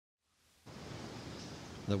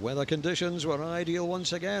The weather conditions were ideal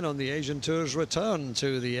once again on the Asian Tour's return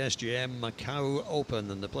to the SJM Macao Open,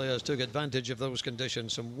 and the players took advantage of those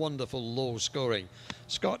conditions. Some wonderful low scoring.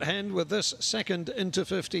 Scott Hend with this second into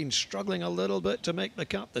 15, struggling a little bit to make the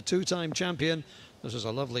cut, the two-time champion. This is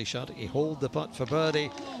a lovely shot. He holed the putt for birdie,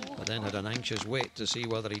 but then had an anxious wait to see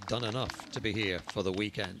whether he'd done enough to be here for the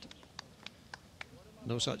weekend.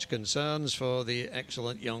 No such concerns for the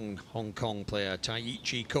excellent young Hong Kong player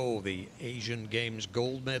Tai-Chi Ko, the Asian Games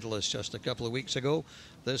gold medalist just a couple of weeks ago.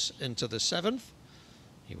 This into the 7th.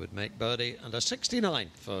 He would make birdie and a 69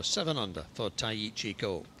 for 7 under for Tai-Chi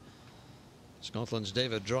Ko. Scotland's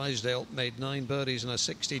David Drysdale made 9 birdies and a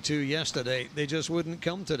 62 yesterday. They just wouldn't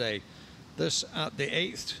come today. This at the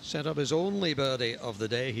 8th set up his only birdie of the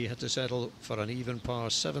day. He had to settle for an even par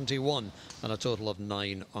 71 and a total of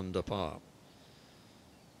 9 under par.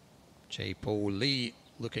 Chae Po Lee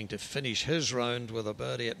looking to finish his round with a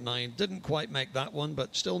birdie at 9. Didn't quite make that one,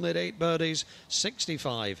 but still made 8 birdies,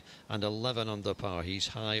 65 and 11 under par. He's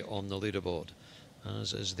high on the leaderboard,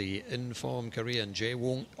 as is the in-form Korean Jae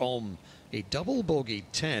Wong Om. He double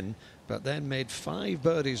bogeyed 10, but then made 5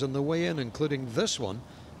 birdies on the way in, including this one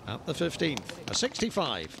at the 15th. A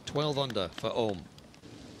 65, 12 under for Om.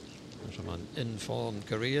 From an informed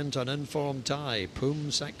Korean to an informed Thai, Poom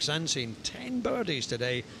Saksansin, 10 birdies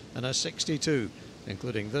today and a 62,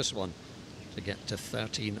 including this one, to get to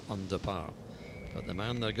 13 under par. But the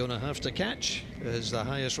man they're going to have to catch is the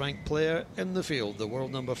highest ranked player in the field, the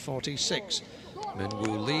world number 46, Min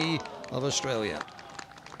Woo Lee of Australia.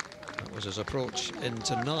 That was his approach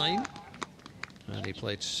into 9, and he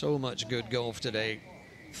played so much good golf today.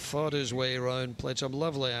 Fought his way around, played some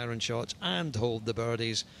lovely iron shots and holed the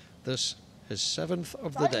birdies. This is 7th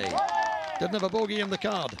of the day. Didn't have a bogey in the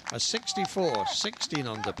card. A 64, 16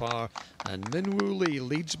 under par, and Min Woo Lee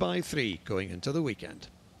leads by 3 going into the weekend.